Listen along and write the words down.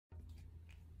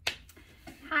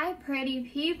Hi pretty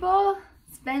people,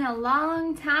 it's been a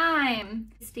long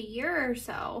time, just a year or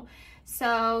so.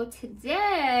 So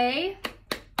today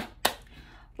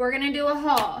we're gonna do a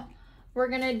haul. We're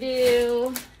gonna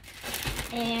do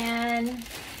an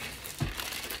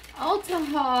Ulta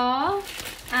haul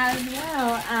as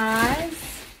well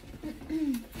as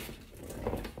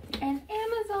an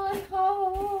Amazon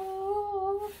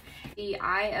haul. The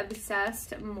I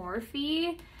Obsessed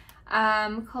Morphe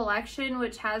collection,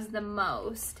 which has the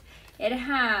most. It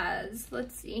has,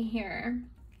 let's see here,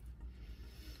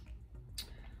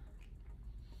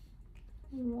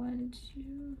 1,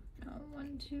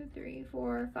 2, 3,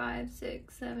 4, 5,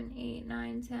 6, 7, 8,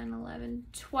 9, 10, 11,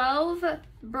 12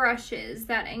 brushes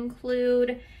that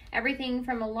include everything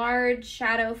from a large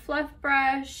shadow fluff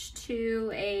brush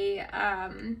to a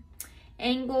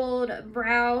angled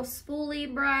brow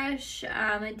spoolie brush,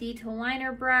 a detail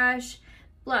liner brush,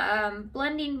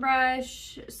 blending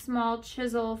brush, small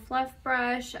chisel fluff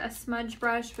brush, a smudge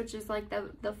brush, which is like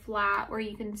the flat where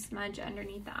you can smudge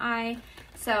underneath the eye.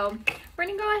 So we're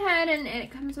gonna go ahead, and it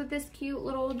comes with this cute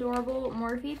little adorable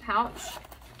Morphe pouch.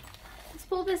 Let's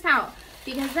pull this out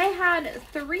because they had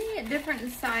 3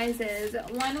 different sizes.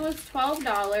 One was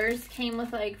 $12, came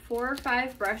with like 4 or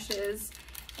 5 brushes,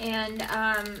 and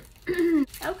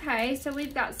okay, so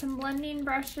we've got some blending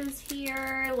brushes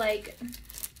here, like,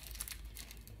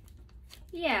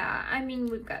 yeah, I mean,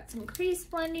 we've got some crease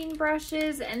blending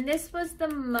brushes, and this was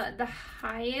the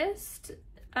highest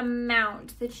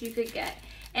amount that you could get.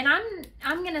 And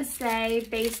I'm gonna say,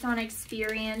 based on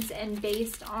experience and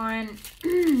based on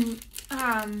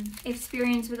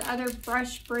experience with other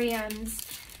brush brands,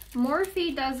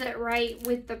 Morphe does it right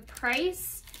with the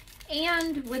price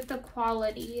and with the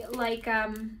quality. Like,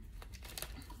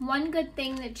 one good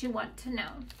thing that you want to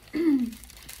know.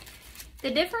 The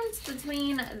difference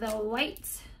between the white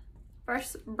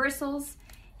bristles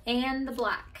and the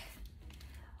black.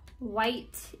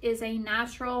 White is a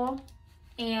natural,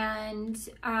 and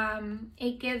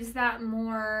it gives that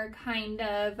more kind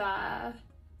of,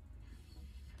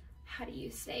 how do you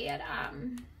say it?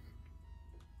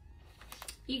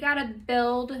 You gotta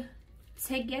build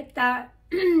to get that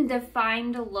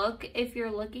defined look if you're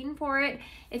looking for it.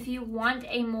 If you want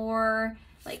a more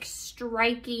like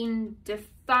striking,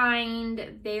 defined,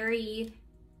 very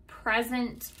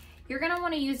present, you're gonna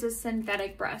want to use a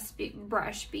synthetic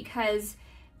brush because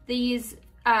these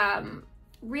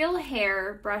real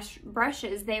hair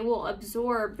brushes, they will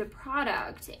absorb the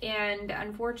product, and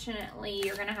unfortunately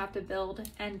you're gonna have to build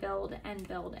and build and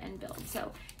build and build.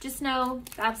 So just know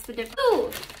that's the difference. Ooh,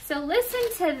 so listen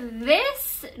to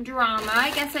this drama.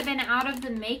 I guess I've been out of the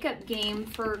makeup game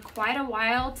for quite a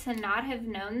while to not have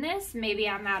known this. Maybe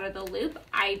I'm out of the loop,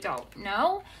 I don't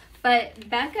know. But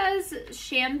Becca's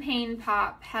Champagne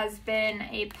Pop has been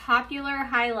a popular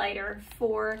highlighter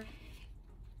for,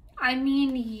 I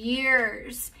mean,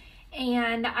 years.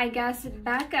 And I guess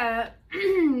Becca,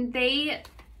 they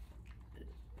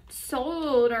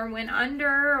sold or went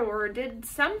under or did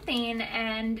something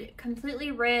and completely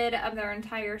rid of their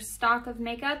entire stock of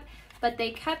makeup, but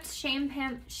they kept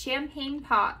Champagne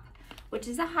Pop, which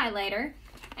is a highlighter,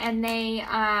 and they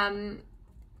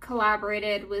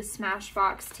collaborated with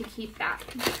Smashbox to keep that.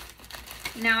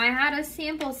 Now, I had a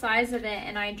sample size of it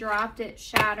and I dropped it,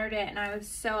 shattered it, and I was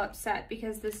so upset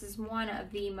because this is one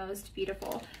of the most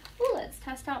beautiful. Ooh, let's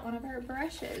test out one of our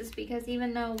brushes, because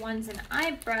even though one's an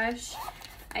eye brush,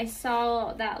 I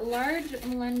saw that large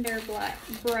blender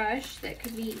brush that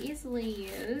could be easily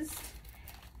used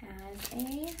as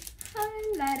a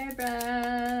highlighter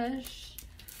brush.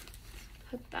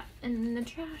 Put that in the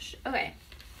trash. Okay.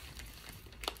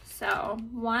 So,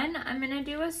 one, I'm gonna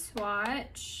do a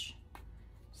swatch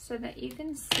so that you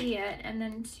can see it, and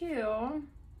then 2,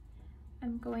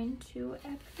 I'm going to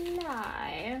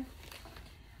apply.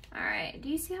 All right, do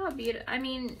you see how beautiful? I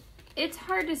mean, it's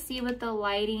hard to see with the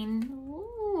lighting.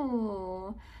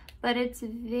 Ooh, but it's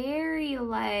very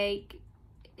like,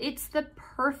 it's the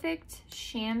perfect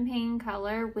champagne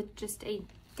color with just a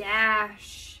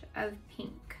dash of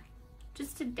pink,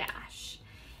 just a dash.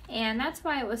 And that's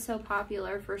why it was so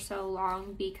popular for so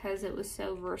long, because it was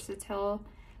so versatile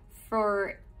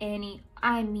for any,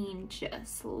 I mean,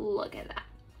 just look at that.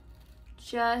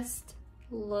 Just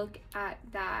look at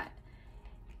that.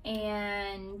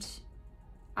 And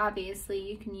obviously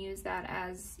you can use that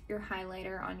as your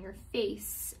highlighter on your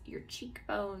face, your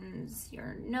cheekbones,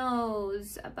 your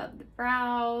nose, above the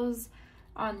brows,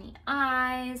 on the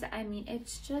eyes. I mean,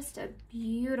 it's just a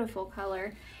beautiful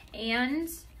color. And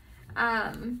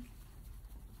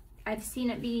I've seen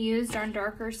it be used on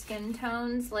darker skin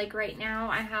tones. Like right now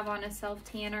I have on a self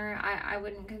tanner. I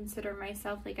wouldn't consider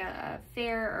myself like a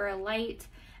fair or a light.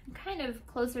 I'm kind of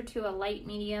closer to a light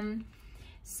medium.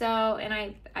 So, and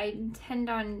I intend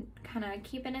on kind of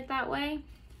keeping it that way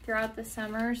throughout the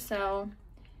summer. So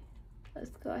let's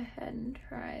go ahead and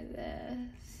try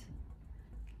this.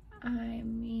 I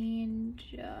mean,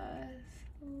 just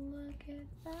look at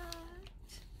that.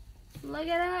 Look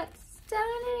at that,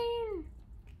 stunning.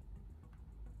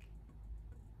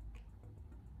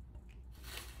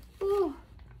 Ooh.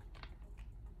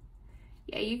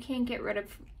 Yeah, you can't get rid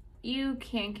of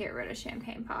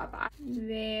champagne pop.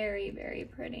 Very, very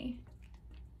pretty.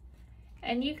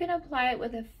 And you can apply it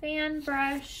with a fan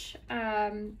brush.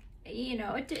 You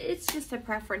know, it's just a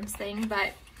preference thing,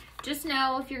 but just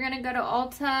know if you're gonna go to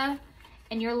Ulta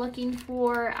and you're looking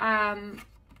for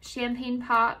Champagne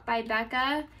Pop by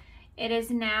Becca, it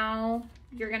is now,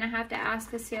 you're gonna have to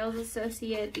ask a sales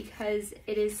associate because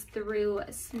it is through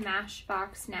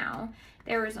Smashbox now.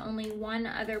 There was only one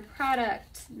other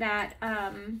product that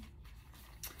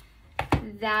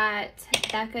that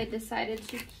Becca decided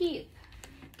to keep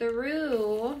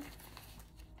through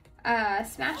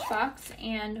Smashbox,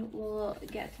 and we'll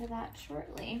get to that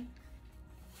shortly.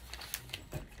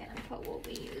 And put what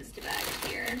we used back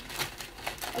here.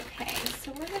 Okay,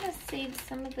 so we're gonna save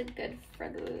some of the good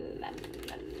for last.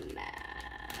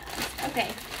 Okay,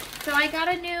 so I got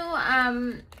a new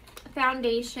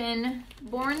foundation.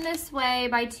 Born This Way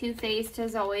by Too Faced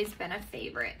has always been a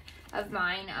favorite of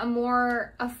mine. A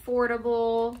more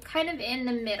affordable, kind of in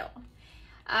the middle.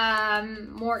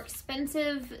 More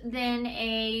expensive than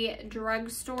a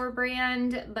drugstore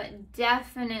brand, but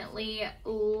definitely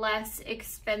less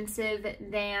expensive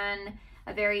than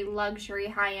a very luxury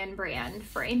high-end brand.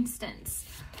 For instance,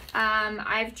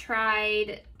 I've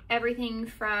tried everything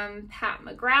from Pat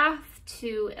McGrath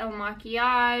to Il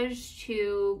Makiage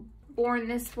to Born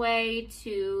This Way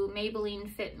to Maybelline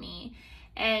Fit Me.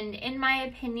 And in my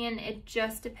opinion, it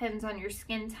just depends on your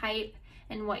skin type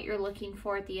and what you're looking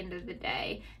for at the end of the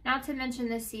day. Not to mention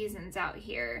the seasons out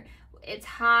here. It's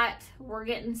hot, we're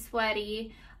getting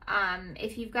sweaty.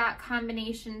 If you've got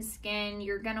combination skin,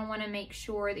 you're gonna wanna make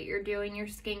sure that you're doing your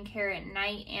skincare at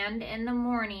night and in the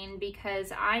morning,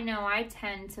 because I know I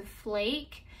tend to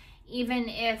flake even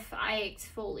if I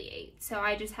exfoliate. So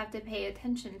I just have to pay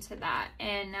attention to that.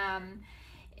 And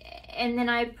then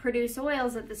I produce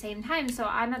oils at the same time. So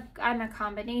I'm a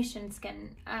combination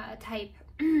skin type.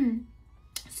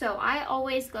 So I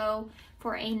always go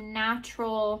for a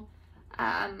natural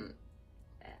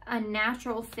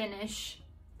finish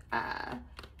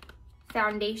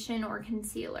foundation or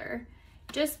concealer,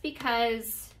 just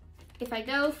because if I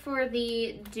go for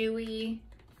the dewy,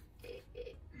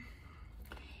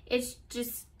 it's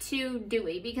just too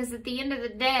dewy, because at the end of the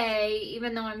day,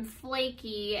 even though I'm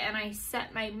flaky and I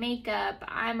set my makeup,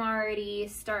 I'm already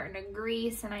starting to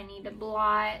grease and I need to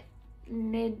blot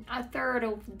a third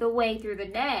of the way through the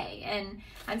day, and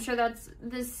I'm sure that's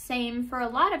the same for a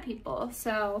lot of people.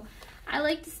 So I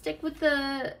like to stick with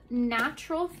the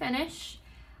natural finish.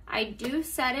 I do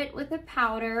set it with a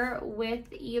powder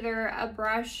with either a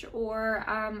brush or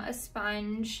a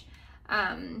sponge.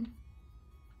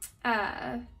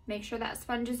 Make sure that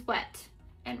sponge is wet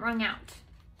and wrung out.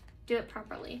 Do it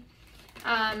properly.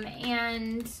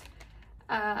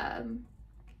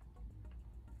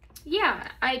 Yeah,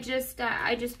 I just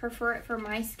prefer it for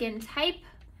my skin type.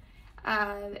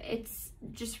 It's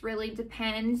just really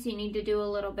depends. You need to do a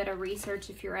little bit of research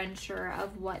if you're unsure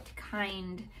of what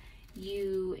kind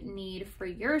you need for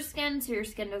your skin, so your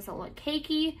skin doesn't look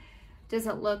cakey,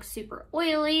 doesn't look super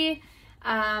oily,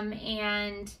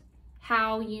 and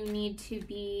how you need to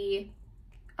be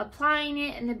applying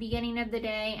it in the beginning of the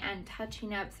day and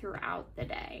touching up throughout the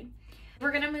day.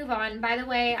 We're gonna move on. By the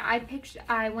way,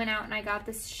 I went out and I got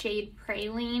this shade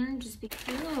Praline just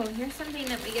because, oh, here's something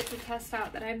that we get to test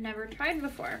out that I've never tried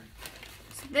before.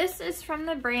 So this is from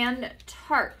the brand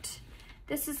Tarte.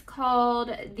 This is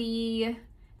called the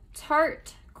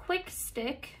Tarte Quick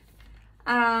Stick.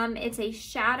 It's a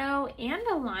shadow and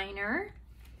a liner.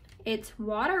 It's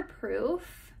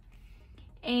waterproof.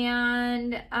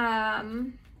 And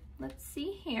let's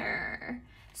see here.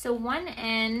 So one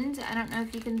end, I don't know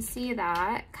if you can see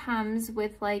that, comes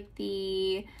with like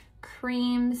the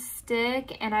cream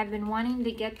stick, and I've been wanting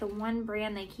to get the one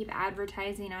brand they keep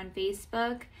advertising on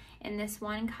Facebook in this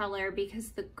one color because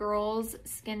the girl's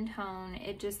skin tone,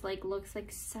 it just like looks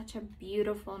like such a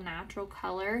beautiful natural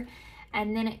color.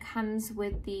 And then it comes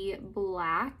with the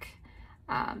black,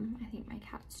 I think my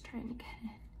cat's trying to get in.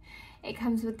 It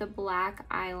comes with the black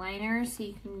eyeliner, so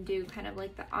you can do kind of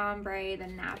like the ombre, the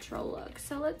natural look.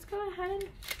 So let's go ahead and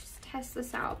just test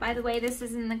this out. By the way, this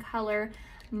is in the color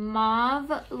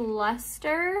Mauve,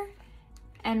 Luster,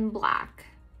 and Black.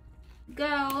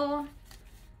 Go.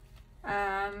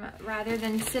 Rather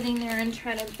than sitting there and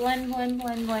try to blend,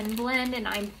 and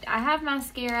I have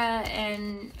mascara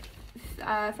and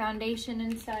foundation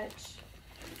and such.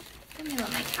 Let me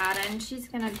let my cat in. She's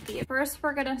gonna be. First,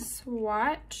 we're gonna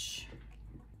swatch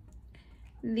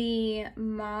the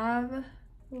Mauve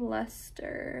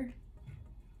Luster.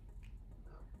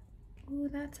 Ooh,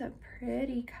 that's a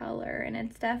pretty color, and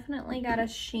it's definitely got a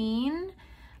sheen,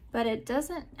 but it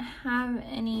doesn't have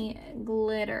any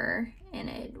glitter in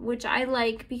it, which I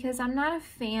like because I'm not a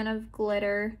fan of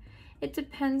glitter. It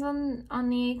depends on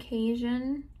the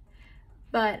occasion,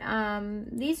 but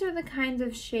these are the kinds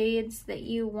of shades that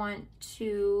you want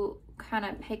to kind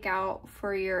of pick out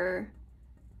for your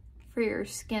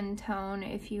skin tone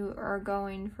if you are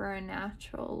going for a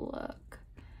natural look.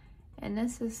 And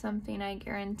this is something I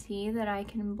guarantee that I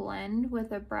can blend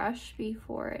with a brush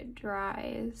before it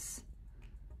dries.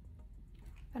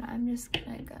 But I'm just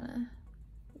gonna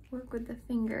work with the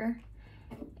finger.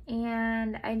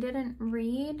 And I didn't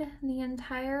read the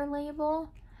entire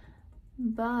label,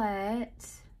 but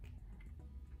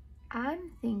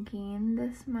I'm thinking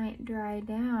this might dry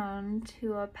down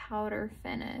to a powder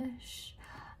finish.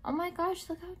 Oh my gosh,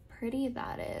 look how pretty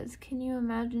that is. Can you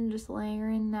imagine just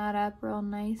layering that up real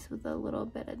nice with a little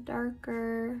bit of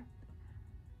darker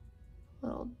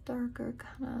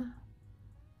kind of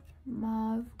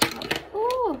mauve color.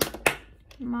 Ooh,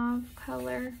 mauve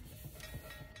color.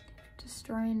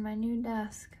 Destroying my new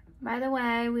desk. By the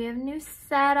way, we have a new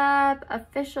setup,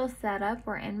 official setup.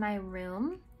 We're in my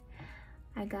room.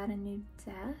 I got a new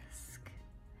desk.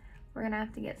 We're gonna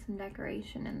have to get some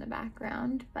decoration in the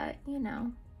background, but you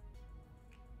know.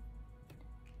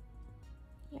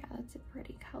 Yeah, that's a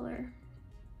pretty color.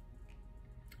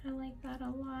 I like that a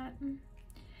lot.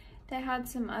 They had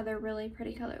some other really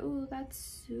pretty color. Ooh, that's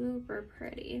super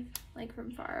pretty, like from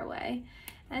far away.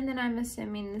 And then I'm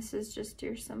assuming this is just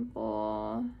your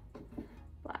simple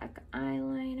black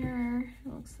eyeliner.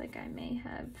 It looks like I may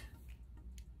have,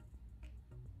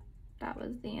 that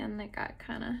was the end that got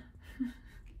kind of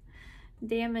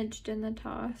damaged in the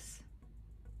toss.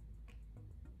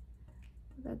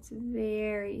 That's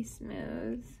very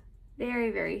smooth,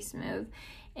 very smooth.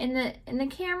 In the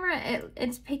camera,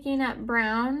 it's picking up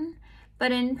brown,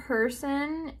 but in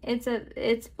person,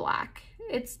 it's black.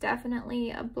 It's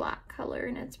definitely a black color,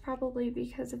 and it's probably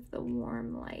because of the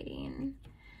warm lighting.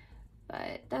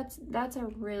 But that's a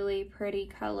really pretty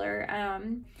color.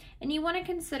 And you want to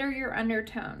consider your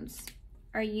undertones.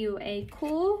 Are you a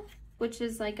cool, which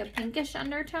is like a pinkish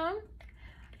undertone?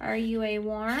 Are you a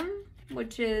warm,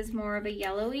 which is more of a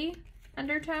yellowy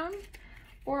undertone?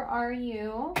 Or are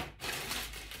you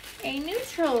a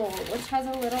neutral, which has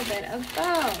a little bit of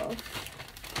both?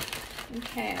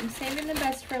 Okay, I'm saving the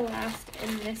best for last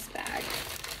in this bag.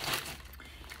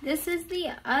 This is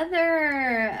the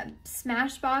other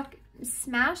Smashbox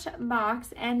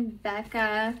and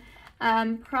Becca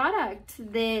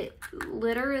product that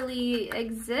literally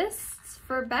exists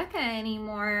for Becca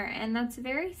anymore, and that's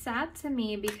very sad to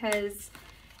me because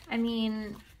I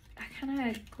mean, I kind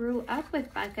of grew up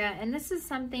with Becca, and this is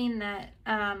something that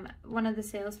one of the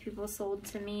salespeople sold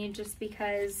to me just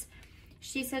because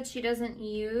she said she doesn't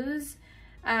use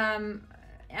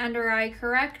under eye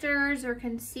correctors or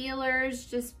concealers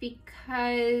just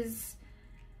because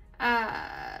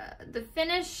the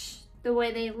finish, the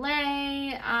way they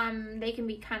lay, they can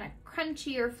be kind of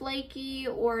crunchy or flaky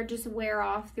or just wear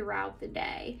off throughout the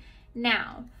day.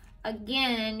 Now,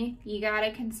 again, you got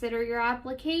to consider your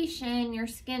application, your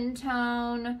skin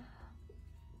tone,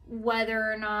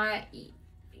 whether or not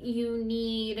you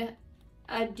need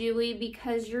a dewy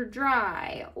because you're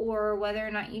dry, or whether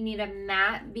or not you need a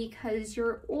matte because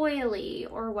you're oily,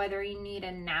 or whether you need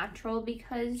a natural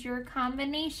because you're a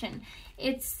combination.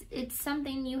 It's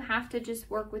something you have to just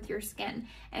work with your skin.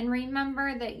 And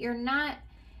remember that your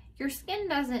skin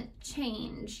doesn't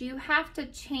change. You have to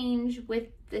change with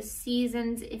the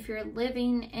seasons if you're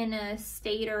living in a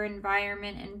state or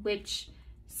environment in which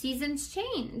seasons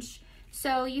change.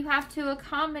 So you have to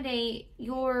accommodate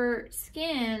your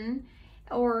skin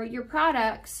or your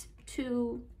products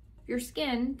to your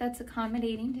skin that's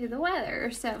accommodating to the weather.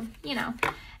 So, you know,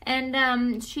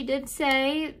 and she did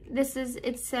say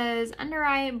it says Under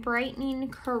Eye Brightening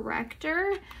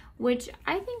Corrector, which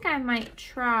I think I might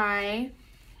try.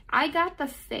 I got the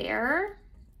Fair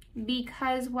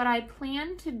because what I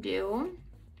plan to do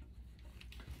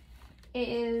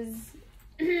is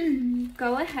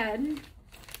go ahead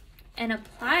and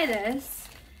apply this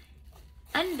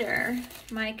under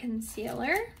my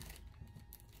concealer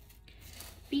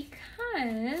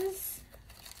because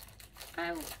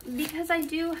I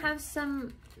do have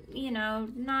some, you know,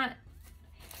 not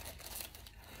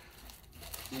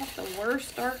the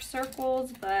worst dark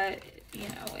circles, but you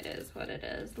know, it is what it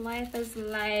is. Life is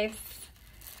life.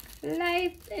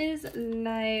 Life is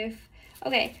life.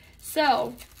 Okay,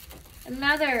 so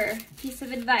another piece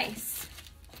of advice.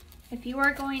 If you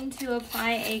are going to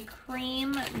apply a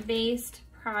cream-based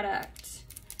product,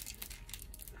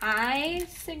 I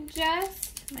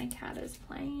suggest, my cat is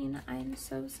playing, I'm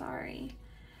so sorry.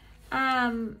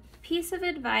 Piece of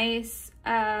advice,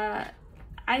 I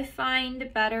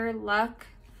find better luck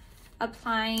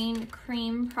applying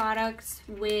cream products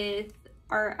with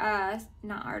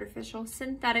not artificial,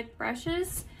 synthetic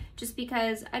brushes, just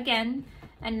because, again,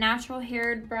 a natural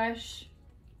haired brush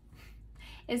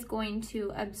is going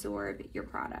to absorb your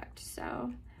product.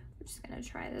 So we're just gonna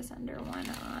try this under one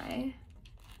eye.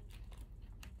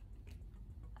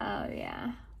 Oh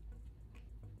yeah,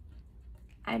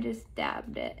 I just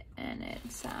dabbed it and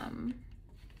it's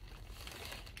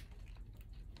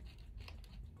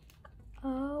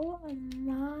oh my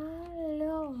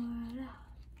lord,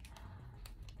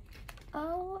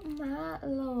 oh my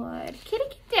lord. Kitty,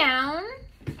 get down.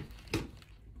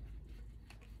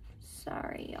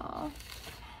 Sorry y'all.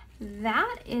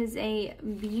 That is a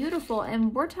beautiful,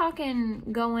 and we're talking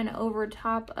going over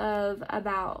top of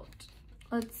about,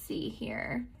 let's see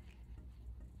here,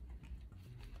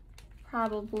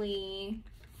 probably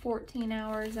 14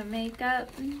 hours of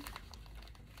makeup.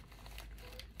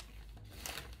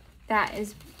 That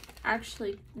is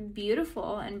actually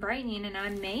beautiful and brightening, and I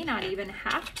may not even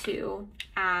have to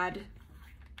add,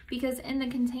 because in the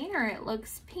container it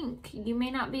looks pink. You may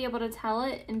not be able to tell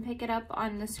it and pick it up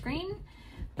on the screen,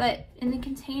 but in the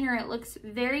container it looks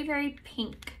very, very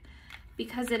pink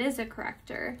because it is a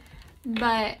corrector.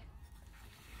 But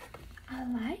I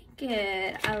like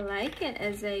it. I like it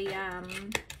as a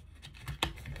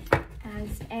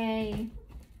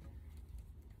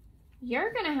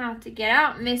you're gonna have to get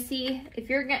out, Missy, if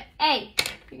you're gonna, hey,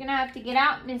 you're gonna have to get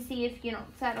out, Missy, if you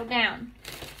don't settle down.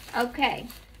 Okay.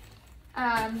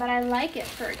 But I like it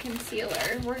for a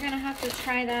concealer. We're gonna have to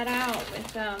try that out with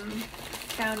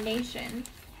foundation.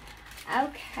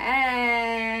 Okay.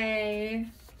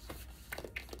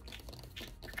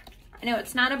 I know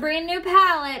it's not a brand new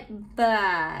palette,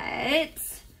 but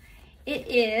it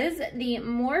is the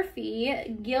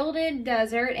Morphe Gilded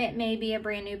Desert. It may be a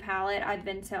brand new palette. I've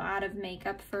been so out of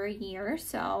makeup for a year,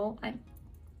 so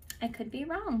I could be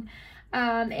wrong.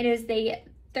 It is the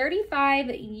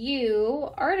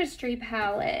 35U Artistry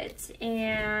palette,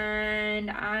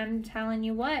 and I'm telling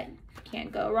you what,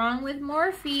 can't go wrong with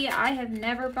Morphe. I have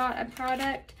never bought a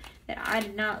product that I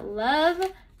did not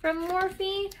love from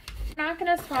Morphe. I'm not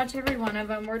gonna swatch every one of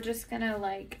them. We're just gonna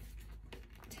like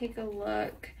take a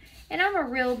look. And I'm a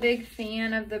real big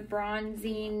fan of the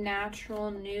bronzy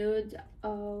natural nudes.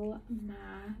 Oh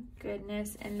my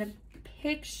goodness. And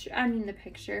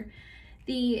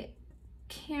the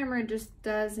camera just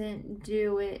doesn't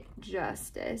do it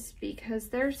justice, because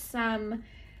there's some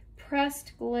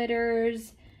pressed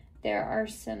glitters, there are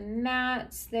some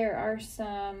mattes, there are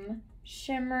some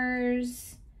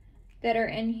shimmers that are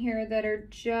in here that are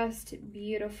just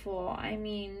beautiful. I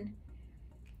mean,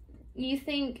 you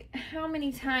think, how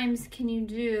many times can you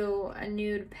do a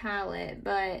nude palette?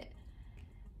 But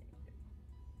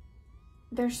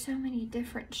there's so many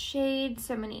different shades,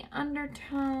 so many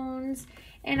undertones.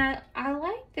 And I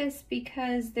like this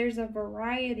because there's a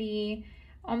variety,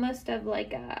 almost of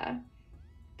like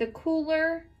the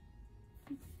cooler,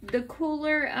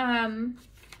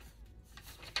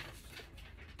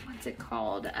 what's it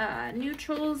called?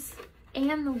 Neutrals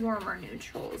and the warmer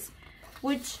neutrals,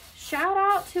 which shout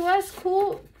out to us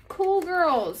cool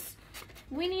girls.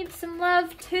 We need some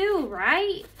love too,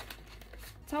 right?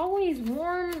 It's always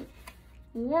warm.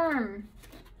 You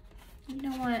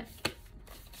know what?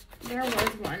 There was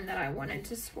one that I wanted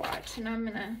to swatch, and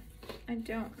I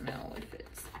don't know if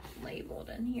it's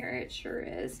labeled in here. It sure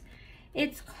is.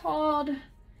 It's called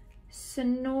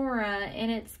Sonora, and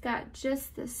it's got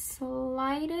just the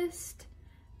slightest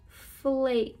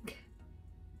flake.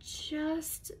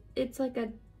 It's like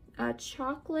a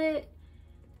chocolate,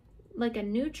 like a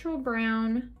neutral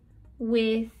brown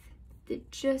with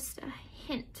just a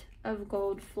hint of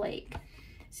gold flake.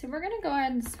 So we're gonna go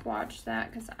ahead and swatch that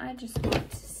because I just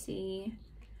want to see.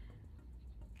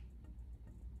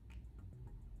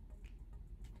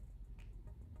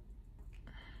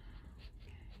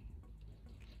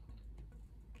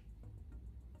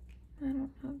 I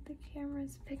don't know if the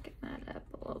camera's picking that up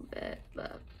a little bit,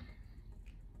 but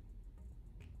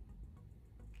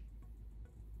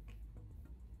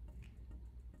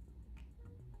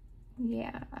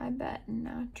yeah, I bet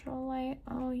natural light.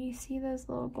 Oh, you see those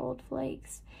little gold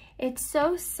flakes? It's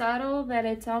so subtle that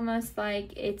it's almost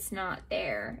like it's not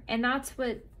there. And that's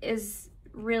what is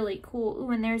really cool.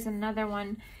 Ooh, and there's another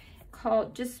one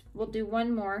called, we'll do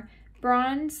one more.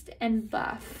 Bronzed and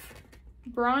Buff.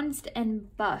 Bronzed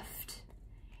and Buffed.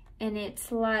 And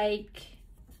it's like,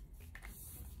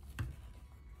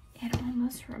 it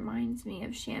almost reminds me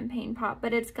of Champagne Pop,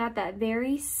 but it's got that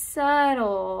very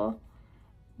subtle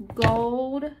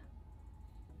golden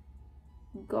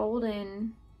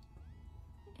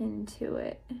into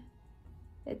it.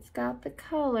 It's got the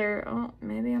color. Oh,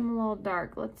 maybe I'm a little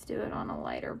dark. Let's do it on a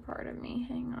lighter part of me.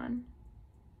 Hang on.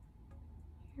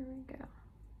 Here we go.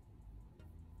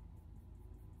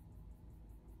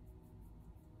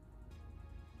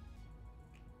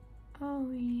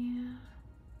 Oh yeah,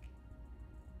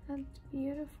 that's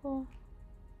beautiful.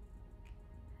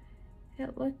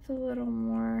 It looked a little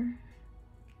more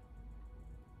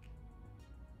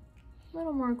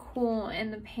cool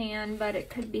in the pan, but it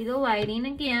could be the lighting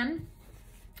again.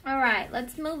 All right,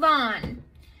 let's move on.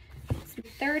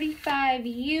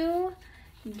 35U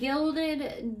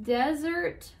Gilded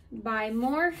Desert by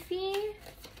Morphe.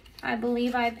 I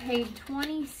believe I paid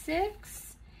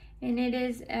 $26, and it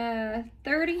is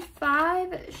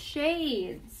 35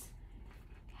 shades.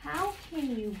 How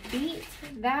can you beat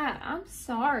that? I'm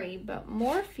sorry, but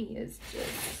Morphe is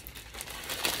just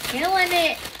killing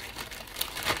it.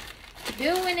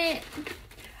 Doing it.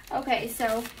 Okay,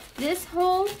 so this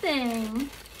whole thing,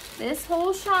 this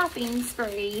whole shopping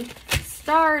spree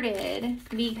started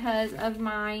because of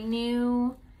my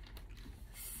new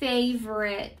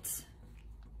favorite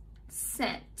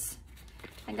scent.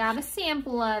 I got a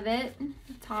sample of it.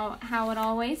 That's how it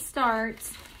always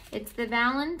starts. It's the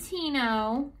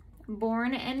Valentino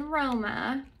Born in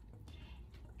Roma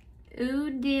Eau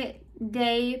de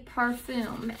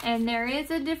Parfum, and there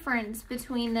is a difference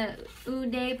between the Eau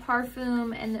de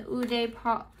Parfum and the Eau de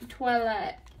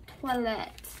Toilette. My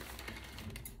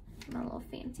little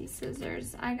fancy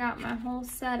scissors. I got my whole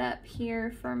setup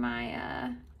here for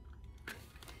my,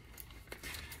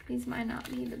 these might not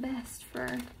be the best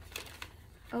for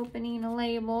opening a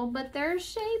label, but they're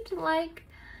shaped like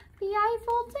the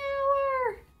Eiffel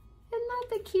Tower. Isn't that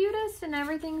the cutest? And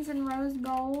everything's in rose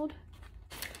gold.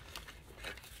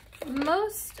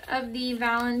 Most of the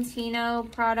Valentino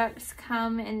products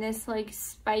come in this like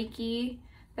spiky,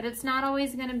 but it's not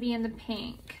always going to be in the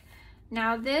pink.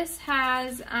 Now this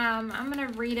has, I'm going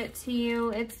to read it to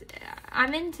you.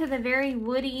 I'm into the very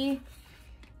woody,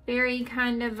 very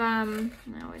kind of,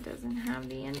 no, it doesn't have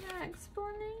the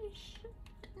explanation.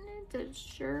 It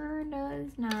sure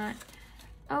does not.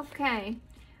 Okay,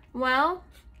 well,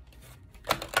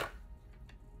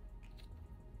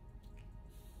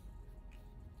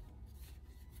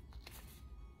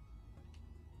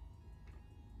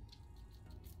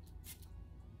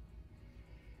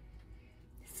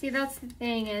 see, that's the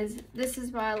thing, is this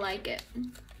is why I like it.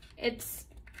 It's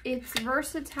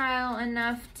versatile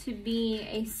enough to be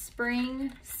a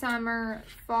spring, summer,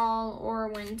 fall, or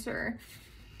winter.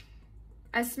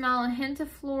 I smell a hint of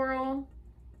floral,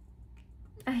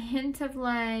 a hint of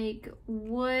like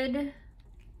wood,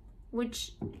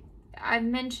 which I've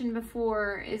mentioned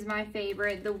before is my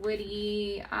favorite. The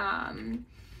woody,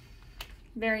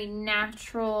 very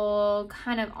natural,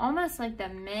 kind of almost like the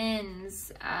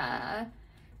men's,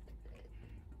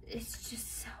 it's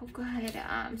just so good.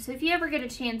 So if you ever get a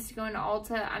chance to go into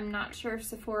Ulta, I'm not sure if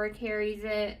Sephora carries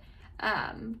it,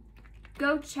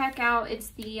 go check out. It's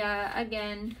the,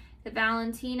 again, the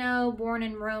Valentino Born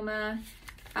in Roma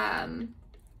Eau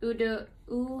de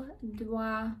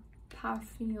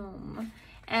Parfum.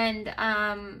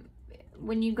 And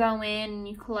when you go in and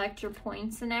you collect your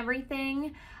points and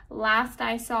everything, last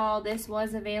I saw this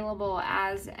was available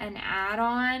as an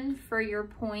add-on for your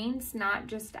points, not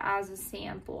just as a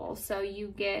sample. So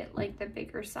you get like the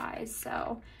bigger size.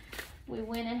 So we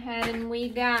went ahead and we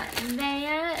got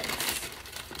that.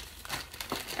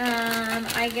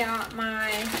 I got my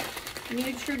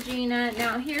Neutrogena.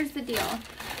 Now here's the deal.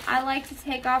 I like to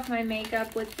take off my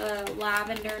makeup with the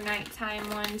lavender nighttime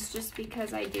ones just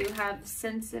because I do have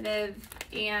sensitive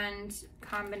and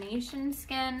combination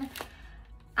skin.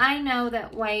 I know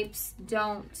that wipes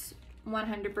don't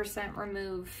 100%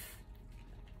 remove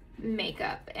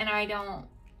makeup, and I don't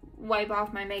wipe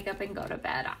off my makeup and go to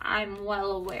bed. I'm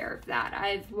well aware of that.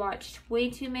 I've watched way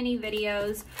too many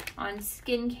videos on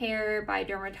skincare by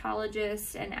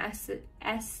dermatologists and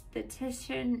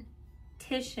estheticians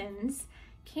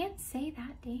can't say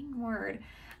that dang word,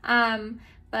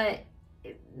 but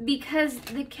because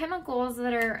the chemicals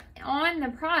that are on the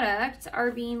product are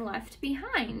being left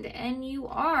behind, and you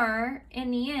are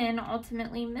in the end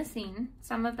ultimately missing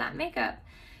some of that makeup.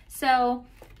 So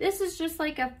this is just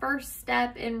like a first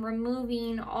step in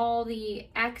removing all the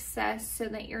excess so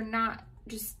that you're not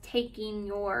just taking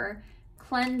your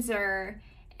cleanser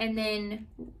and then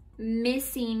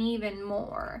missing even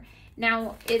more.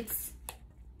 Now it's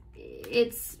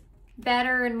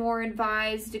better and more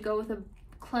advised to go with a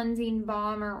cleansing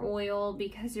balm or oil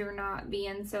because you're not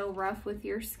being so rough with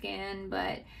your skin,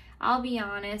 but I'll be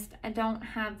honest, I don't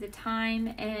have the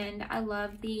time, and I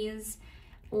love these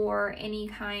or any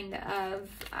kind of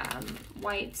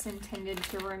wipes intended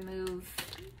to remove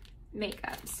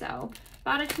makeup. So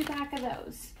bought a 2-pack of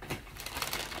those.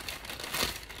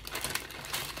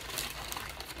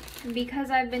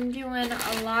 Because I've been doing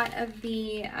a lot of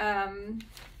the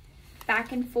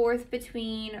back and forth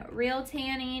between real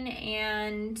tanning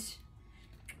and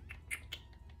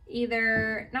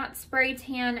either not spray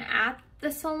tan at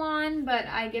the salon, but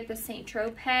I get the St.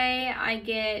 Tropez. I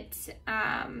get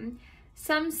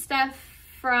some stuff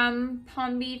from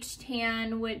Palm Beach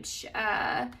Tan, which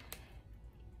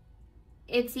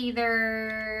it's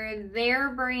either their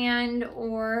brand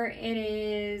or it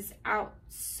is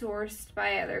outsourced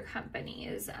by other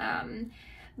companies.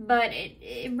 But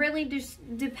it really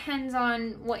just depends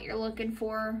on what you're looking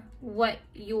for, what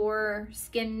your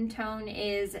skin tone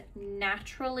is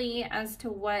naturally, as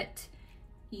to what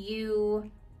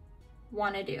you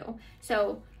want to do.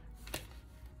 So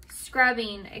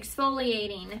scrubbing,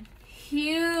 exfoliating,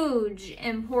 huge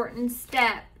important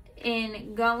step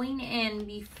in going in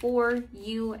before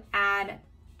you add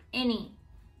any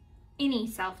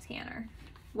self tanner,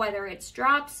 whether it's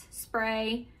drops,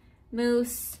 spray,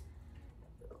 mousse,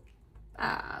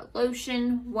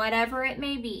 lotion, whatever it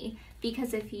may be.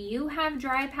 Because if you have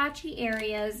dry patchy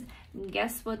areas,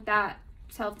 guess what that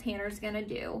self tanner is gonna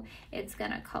do? It's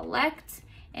gonna collect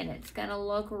and it's gonna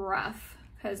look rough,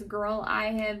 because girl,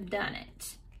 I have done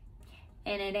it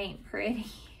and it ain't pretty.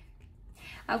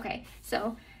 Okay,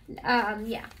 so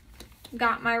yeah,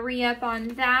 got my re-up on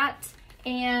that.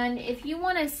 And if you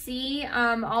want to see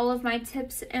all of my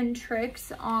tips and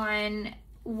tricks on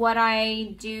what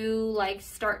I do, like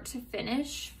start to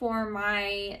finish for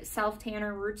my self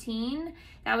tanner routine,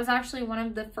 that was actually one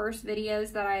of the first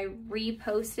videos that I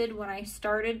reposted when I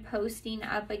started posting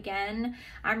up again.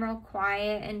 I'm real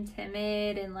quiet and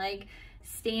timid and like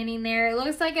standing there. It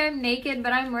looks like I'm naked,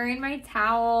 but I'm wearing my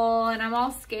towel and I'm all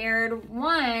scared.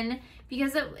 One,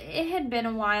 because it had been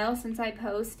a while since I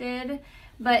posted,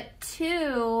 but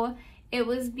two, it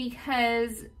was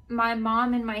because my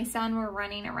mom and my son were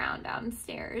running around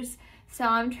downstairs. So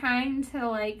I'm trying to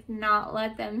like not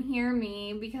let them hear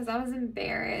me because I was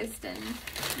embarrassed, and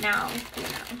now, you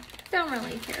know, don't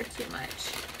really care too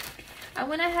much. I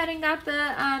went ahead and got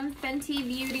the Fenty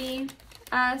Beauty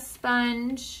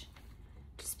sponge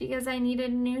just because I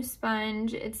needed a new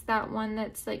sponge. It's that one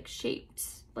that's like shaped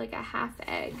like a half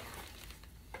egg.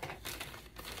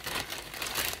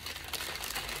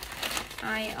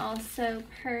 I also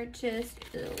purchased,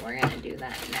 we're gonna do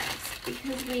that next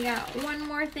because we got one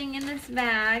more thing in this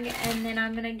bag, and then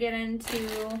I'm gonna get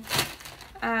into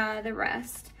the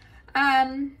rest.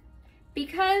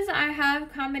 Because I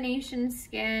have combination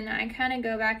skin, I kind of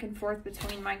go back and forth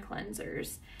between my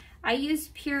cleansers. I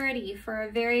used Purity for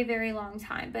a very, very long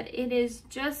time, but it is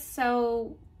just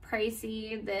so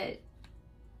pricey that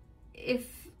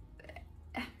if,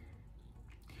 I'm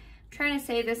trying to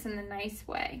say this in a nice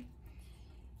way,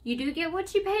 you do get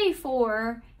what you pay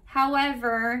for.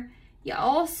 However, you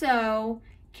also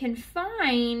can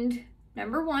find,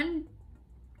 number one,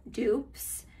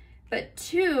 dupes, but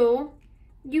two,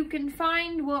 you can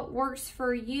find what works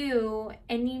for you,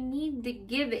 and you need to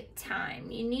give it time.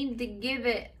 You need to give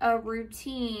it a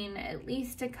routine, at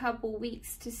least a couple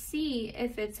weeks, to see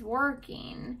if it's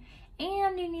working.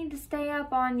 And you need to stay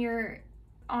up on your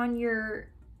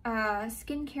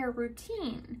skincare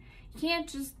routine. You can't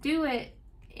just do it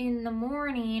in the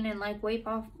morning and like wipe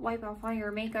off all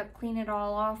your makeup, clean it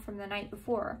all off from the night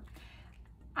before.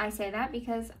 I say that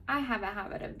because I have a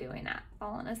habit of doing that,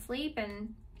 falling asleep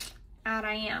and out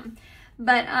I am.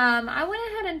 But I went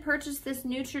ahead and purchased this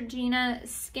Neutrogena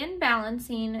Skin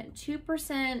Balancing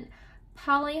 2%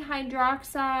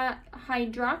 polyhydroxy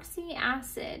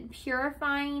acid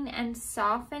purifying and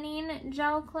softening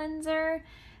gel cleanser,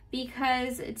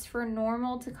 because it's for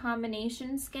normal to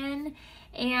combination skin.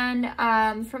 And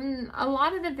from a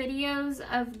lot of the videos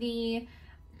of the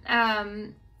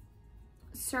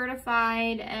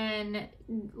certified and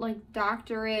like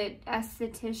doctorate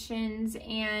estheticians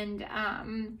and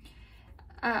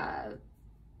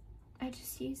I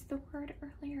just used the word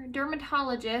earlier,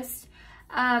 dermatologists.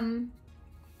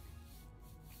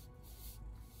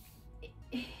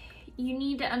 You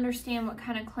need to understand what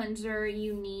kind of cleanser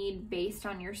you need based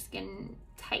on your skin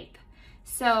type.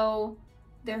 So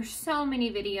there's so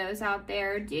many videos out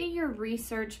there. Do your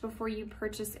research before you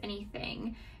purchase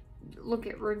anything. Look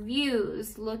at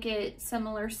reviews, look at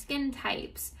similar skin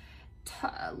types,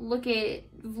 look at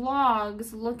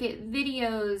vlogs, look at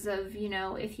videos of, you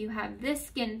know, if you have this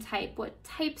skin type, what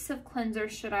types of cleanser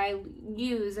should I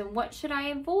use and what should I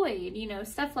avoid, you know,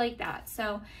 stuff like that.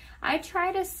 So I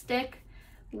try to stick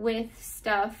with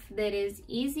stuff that is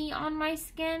easy on my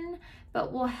skin,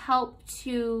 but will help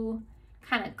to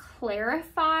kind of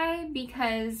clarify,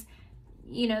 because,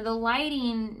 you know, the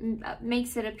lighting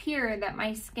makes it appear that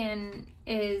my skin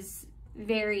is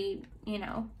very, you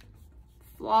know,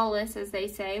 flawless, as they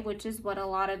say, which is what a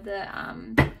lot of the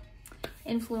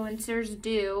influencers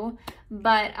do.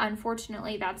 But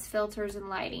unfortunately, that's filters and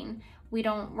lighting.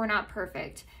 We're not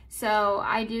perfect. So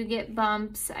I do get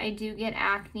bumps, I do get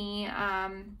acne.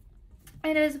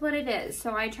 It is what it is.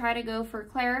 So I try to go for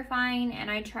clarifying,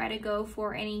 and I try to go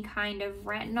for any kind of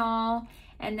retinol,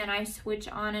 and then I switch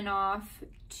on and off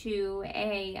to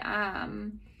a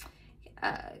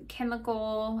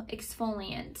chemical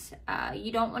exfoliant.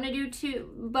 You don't want to do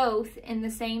both in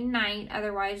the same night,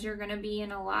 otherwise you're going to be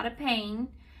in a lot of pain.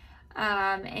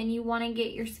 And you want to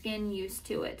get your skin used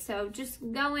to it. So just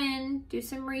go in, do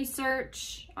some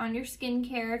research on your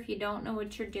skincare if you don't know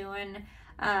what you're doing.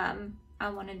 I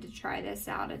wanted to try this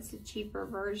out. It's a cheaper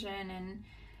version,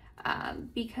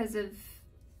 and because of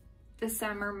the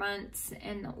summer months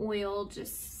and the oil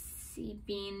just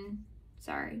seeping,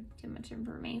 sorry, too much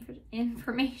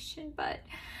information, but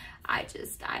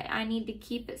I need to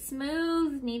keep it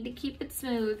smooth,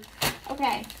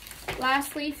 Okay,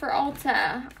 lastly for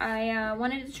Ulta, I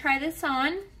wanted to try this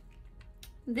on.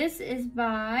 This is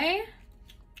by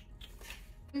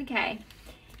Decay,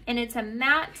 and it's a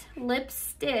matte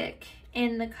lipstick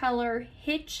in the color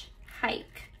Hitch.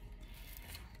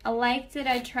 I liked it.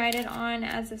 I tried it on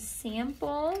as a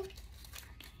sample,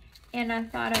 and I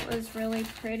thought it was really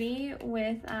pretty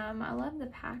with, I love the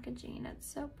packaging. It's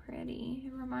so pretty.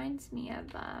 It reminds me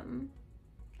of,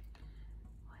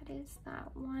 what is that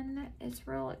one that is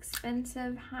real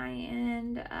expensive,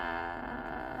 high-end,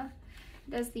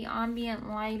 does the ambient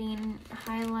lighting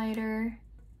highlighter.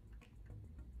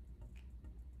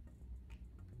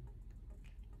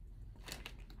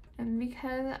 And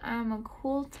because I'm a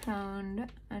cool toned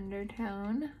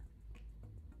undertone,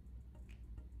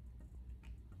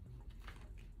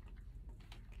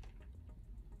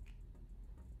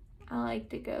 I like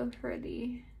to go for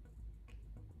the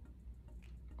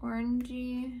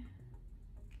orangey,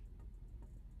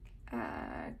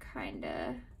 kind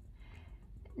of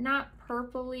not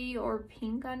purpley or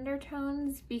pink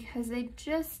undertones, because they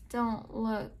just don't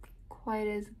look quite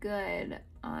as good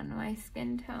on my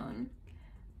skin tone.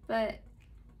 But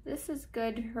this is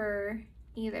good for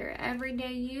either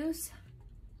everyday use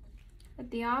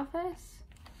at the office,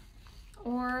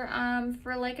 or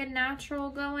for like a natural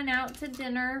going out to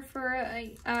dinner for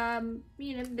a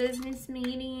you know, business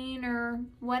meeting or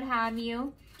what have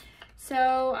you.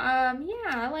 So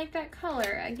yeah, I like that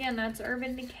color. Again, that's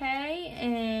Urban Decay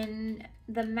in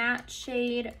the matte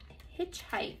shade Hitch.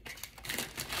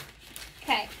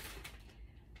 Okay,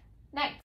 next.